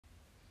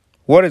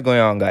What is going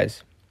on,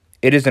 guys?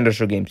 It is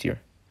Industrial Games here,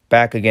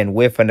 back again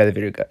with another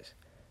video, guys.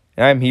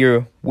 And I'm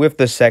here with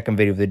the second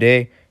video of the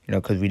day,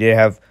 because we did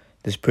have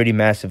this pretty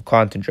massive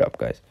content drop,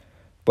 guys.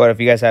 But if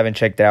you guys haven't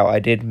checked it out, I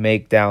did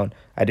break down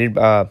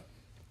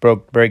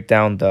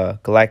the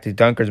Galactic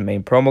Dunkers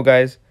main promo,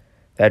 guys.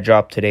 That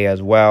dropped today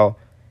as well.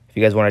 If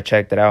you guys want to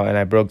check that out, and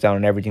I broke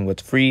down everything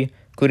what's free,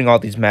 including all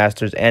these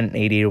masters and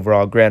 88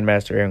 overall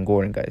Grandmaster Aaron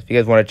Gordon, guys. If you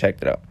guys want to check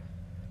that out.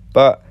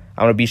 But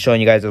I'm going to be showing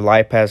you guys the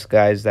live pass,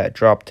 guys, that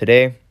dropped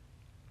today.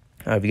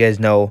 If you guys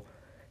know,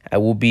 I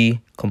will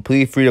be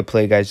completely free to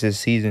play, guys, this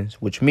season,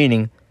 which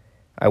meaning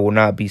I will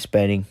not be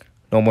spending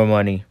no more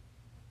money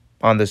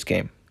on this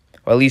game.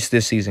 Or at least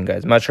this season,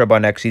 guys. I'm not sure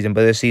about next season,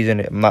 but this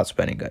season I'm not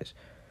spending, guys.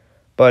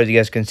 But as you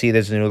guys can see,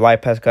 this is a new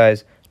live pass,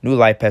 guys. New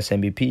live pass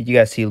MVP. You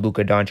guys see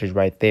Luka Doncic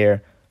right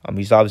there.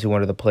 He's obviously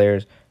one of the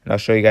players, and I'll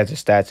show you guys the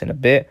stats in a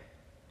bit.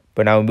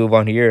 But now we move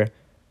on here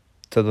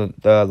to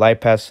the live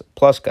pass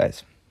plus,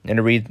 guys. And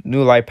it reads,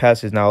 new live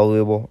pass is now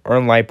available.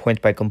 Earn live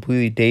points by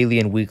completing daily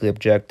and weekly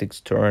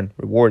objectives to earn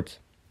rewards.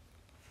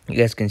 You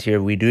guys can see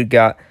here, we do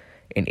got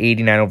an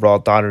 89 overall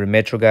Donovan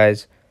Mitchell,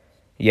 guys.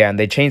 Yeah, and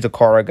they changed the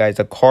card art, guys.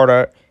 The card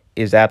art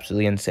is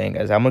absolutely insane,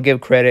 guys. I'm going to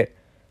give credit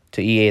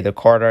to EA. The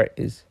card art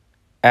is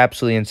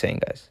absolutely insane,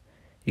 guys.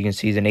 You can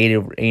see he's an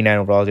 89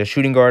 overall. He's a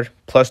shooting guard,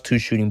 +2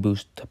 shooting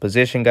boost to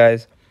position,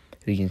 guys.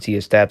 You can see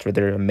his stats right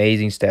there.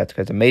 Amazing stats,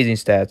 guys. Amazing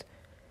stats.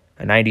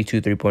 A 92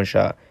 three-point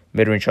shot.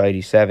 Mid-range shot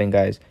 87,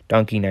 guys.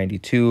 Dunking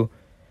 92.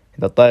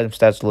 And the athletic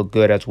stats look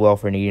good as well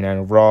for an 89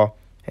 overall.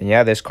 And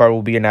yeah, this card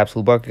will be an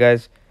absolute bucket,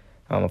 guys.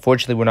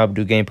 Unfortunately, we're not going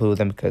to do gameplay with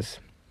them because,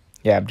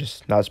 yeah, I'm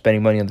just not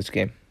spending money on this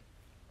game.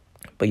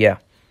 But yeah,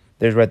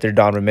 there's right there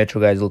Donovan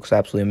Mitchell, guys. Looks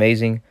absolutely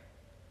amazing.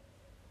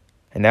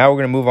 And now we're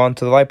going to move on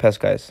to the live pass,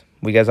 guys.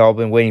 We guys all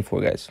been waiting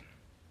for, guys.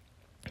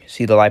 You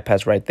see the live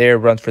pass right there.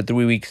 Runs for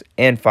 3 weeks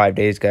and 5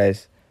 days,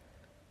 guys.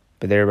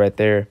 But there, right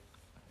there.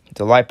 It's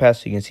a live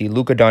pass. So you can see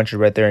Luka Doncic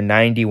right there,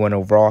 91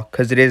 overall.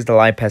 Because it is the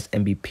live pass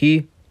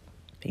MVP.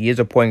 He is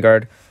a point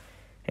guard.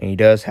 And he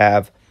does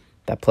have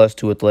that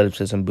 +2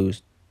 athleticism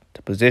boost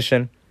to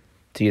position.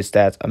 To his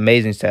stats.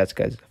 Amazing stats,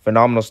 guys.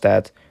 Phenomenal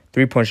stats.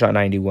 3-point shot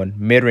 91.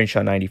 Mid-range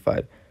shot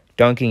 95.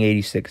 Dunking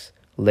 86.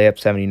 Layup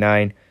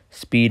 79.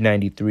 Speed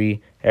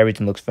 93.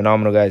 Everything looks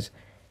phenomenal, guys.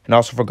 And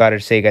also forgot to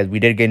say, guys, we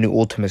did get new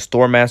Ultimate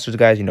Store Masters,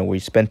 guys. Where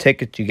you spend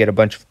tickets, you get a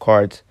bunch of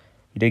cards.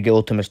 We did get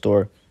Ultimate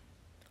Store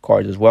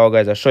cards as well,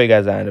 guys. I'll show you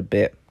guys that in a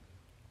bit.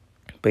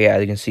 But yeah,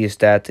 you can see his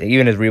stats.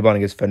 Even his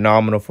rebounding is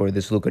phenomenal for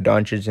this Luka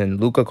Doncic.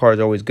 And Luka cards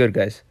are always good,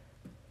 guys.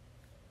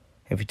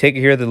 If you take it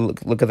here,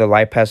 look at the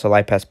live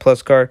pass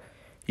plus card.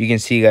 You can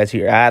see, guys,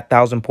 here at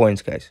 1,000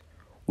 points, guys.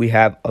 We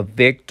have a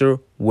Victor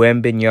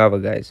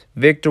Wembanyama, guys.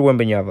 Victor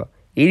Wembanyama.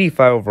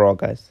 85 overall,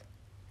 guys.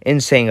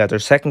 Insane, guys. Our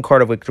second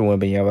card of Victor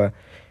Wembanyama.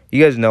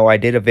 You guys know I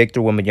did a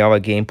Victor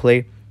Wembanyama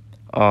gameplay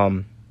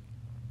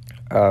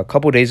a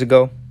couple days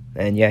ago.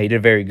 And yeah, he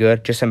did very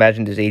good. Just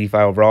imagine this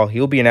 85 overall.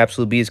 He'll be an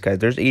absolute beast, guys.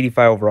 There's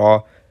 85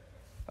 overall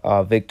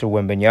Victor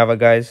Wembanyama,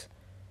 guys.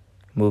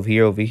 Move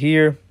here over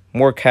here.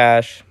 More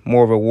cash,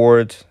 more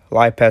rewards.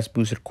 Live pass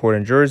boosted court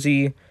and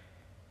jersey.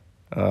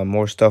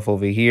 More stuff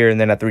over here. And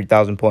then at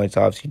 3,000 points,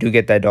 obviously, you do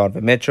get that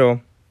Donovan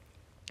Mitchell.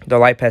 The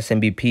live pass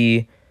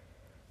MVP.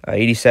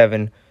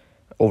 87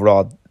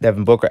 overall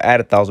Devin Booker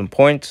at 1,000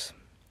 points.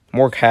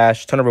 More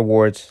cash, ton of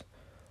rewards.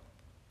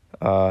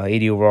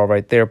 80 overall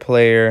right there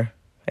player.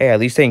 Hey,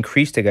 at least they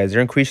increased it, guys.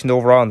 They're increasing the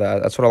overall, and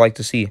that's what I like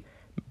to see.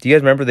 Do you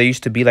guys remember they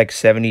used to be like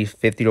 70,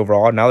 50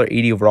 overall? Now they're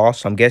 80 overall,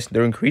 so I'm guessing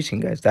they're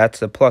increasing, guys.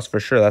 That's a plus for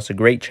sure. That's a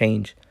great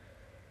change.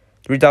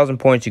 3,000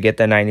 points, you get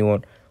that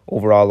 91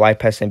 overall live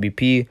pass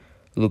MVP,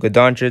 Luka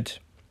Doncic.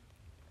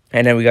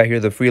 And then we got here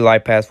the free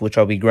live pass, which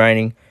I'll be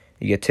grinding.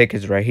 You get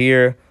tickets right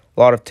here. A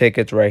lot of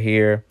tickets right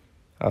here.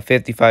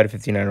 55 to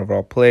 59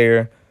 overall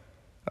player.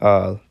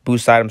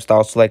 Boost item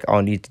style select.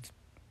 I'll need to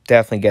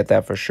definitely get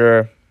that for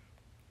sure.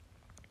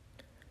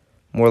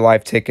 More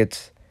live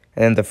tickets.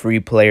 And then the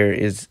free player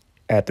is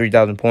at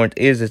 3,000 points.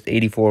 Is this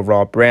 84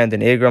 overall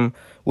Brandon Ingram,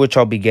 which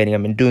I'll be getting.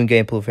 I'm doing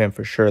gameplay with him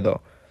for sure,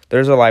 though.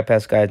 There's a live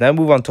pass, guys. Now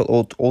move on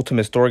to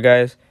Ultimate Store,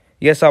 guys.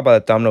 You guys saw by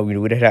the thumbnail,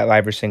 we did have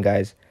Iverson,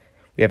 guys.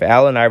 We have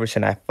Allen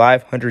Iverson at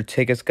 500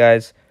 tickets,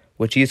 guys,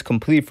 which he is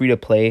completely free to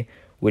play.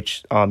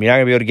 Which you're not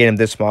gonna be able to get him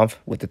this month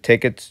with the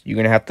tickets. You're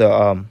gonna have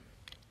to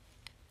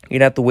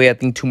wait, I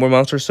think, 2 more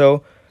months or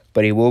so.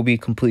 But he will be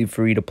completely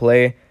free to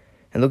play.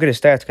 And look at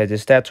his stats, guys.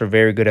 His stats are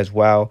very good as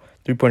well.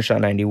 3-point shot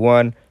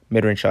 91,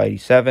 mid-range shot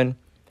 87.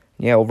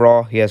 Yeah,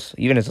 overall,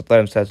 even his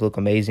athletic stats look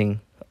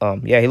amazing.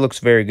 Yeah, he looks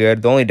very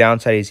good. The only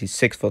downside is he's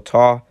 6 foot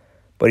tall,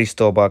 but he's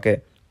still a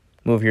bucket.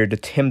 Move here to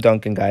Tim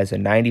Duncan, guys. A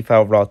 95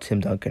 overall Tim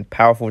Duncan,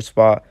 powerful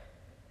spot.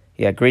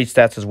 Yeah, great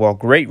stats as well.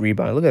 Great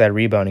rebounding. Look at that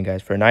rebounding,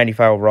 guys. For a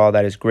 95 overall,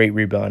 that is great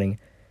rebounding.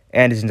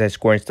 And his inside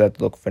scoring stats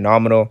look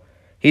phenomenal.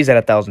 He's at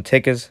 1,000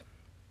 tickets.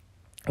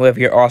 We have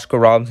here Oscar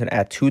Robinson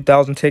at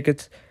 2,000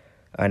 tickets.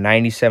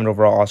 97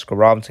 overall Oscar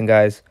Robinson,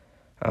 guys.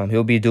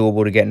 He'll be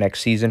doable to get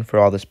next season for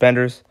all the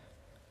spenders.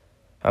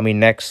 I mean,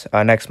 next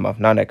month,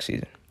 not next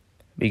season.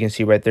 But you can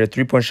see right there,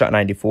 3-point shot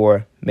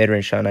 94,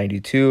 mid-range shot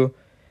 92.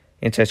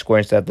 Inside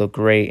scoring stats look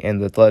great,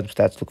 and the legend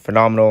stats look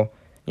phenomenal.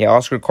 Yeah,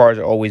 Oscar cards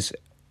are always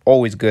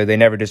good. They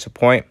never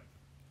disappoint.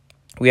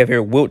 We have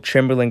here Wilt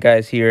Chamberlain,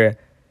 guys, here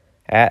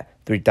at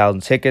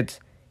 3,000 tickets.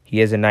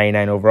 He is a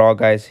 99 overall,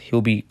 guys.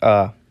 He'll be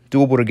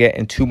doable to get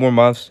in 2 more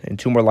months and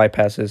 2 more life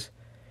passes.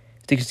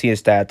 As you can see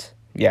his stats.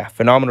 Yeah,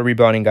 phenomenal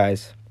rebounding,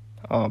 guys.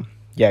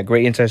 Yeah,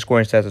 great inside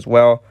scoring stats as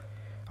well.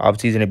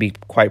 Obviously, he's going to be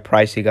quite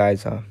pricey,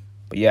 guys.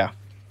 But yeah,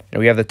 and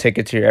we have the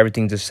tickets here.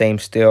 Everything's the same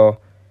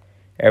still.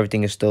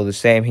 Everything is still the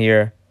same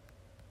here.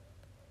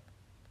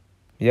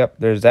 Yep,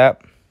 there's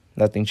that.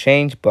 Nothing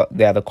changed. But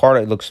yeah, the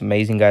card, it looks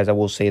amazing, guys. I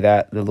will say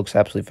that. It looks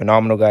absolutely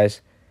phenomenal, guys.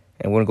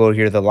 And we're going to go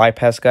here to the live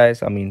pass,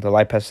 guys. I mean, the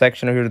live pass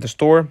section over here to the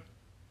store.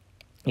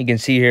 You can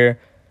see here,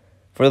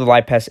 for the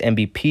live pass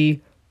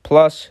MVP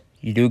plus,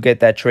 you do get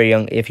that Trae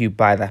Young if you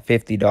buy that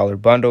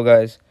 $50 bundle,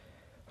 guys.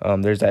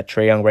 There's that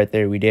Trae Young right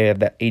there. We did have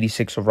that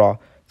 86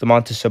 overall.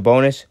 Domantas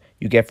Sabonis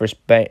you get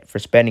for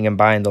spending and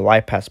buying the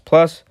live pass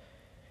plus.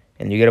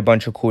 And you get a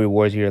bunch of cool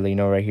rewards here, you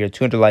know, right here.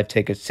 200 live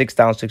tickets,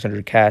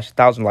 6,600 cash,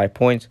 1,000 live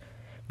points.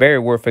 Very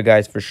worth it,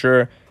 guys, for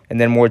sure. And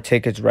then more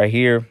tickets right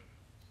here.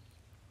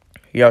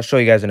 Yeah, I'll show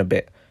you guys in a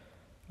bit.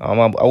 I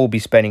will be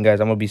spending, guys.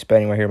 I'm going to be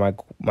spending right here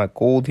my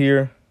gold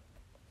here.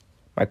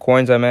 My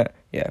coins, I meant.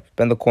 Yeah,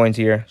 spend the coins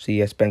here.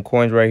 See, I spend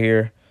coins right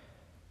here.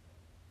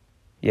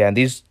 Yeah, and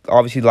these,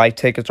 obviously, live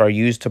tickets are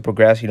used to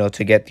progress, you know,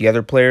 to get the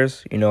other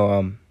players, you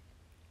know,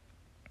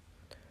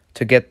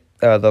 to get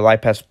the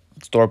live pass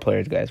store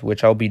players, guys,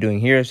 which I'll be doing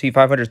here. See,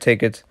 500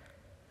 tickets.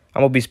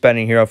 I'm going to be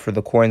spending here for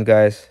the coins,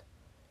 guys.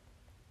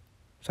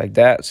 It's like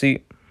that.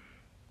 See?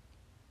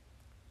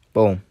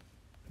 Boom.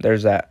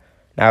 There's that.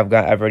 Now I've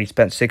already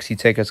spent 60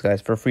 tickets,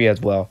 guys, for free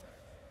as well.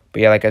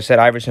 But yeah, like I said,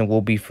 Iverson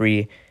will be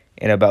free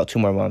in about 2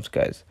 more months,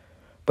 guys.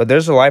 But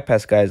there's a live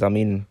pass, guys. I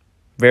mean,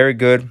 very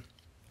good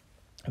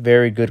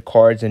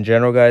cards in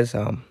general, guys.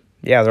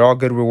 Yeah, they're all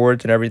good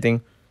rewards and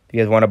everything. If you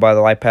guys want to buy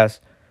the live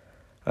pass,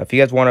 if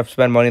you guys want to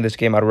spend money in this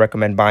game, I'd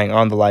recommend buying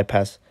on the live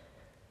pass.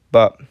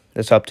 But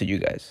it's up to you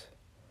guys.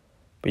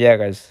 But yeah,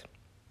 guys.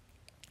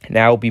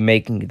 Now I'll be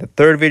making the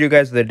 3rd video,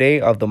 guys, of the day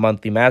of the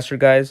monthly master,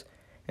 guys,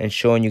 and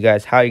showing you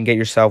guys how you can get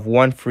yourself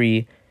 1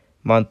 free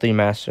monthly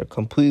master,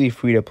 completely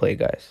free to play,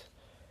 guys.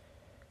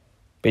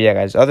 But yeah,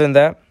 guys, other than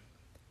that,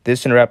 this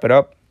is going to wrap it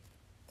up.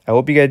 I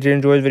hope you guys did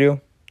enjoy this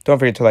video. Don't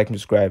forget to like and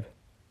subscribe.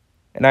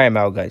 And I am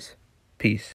out, guys. Peace.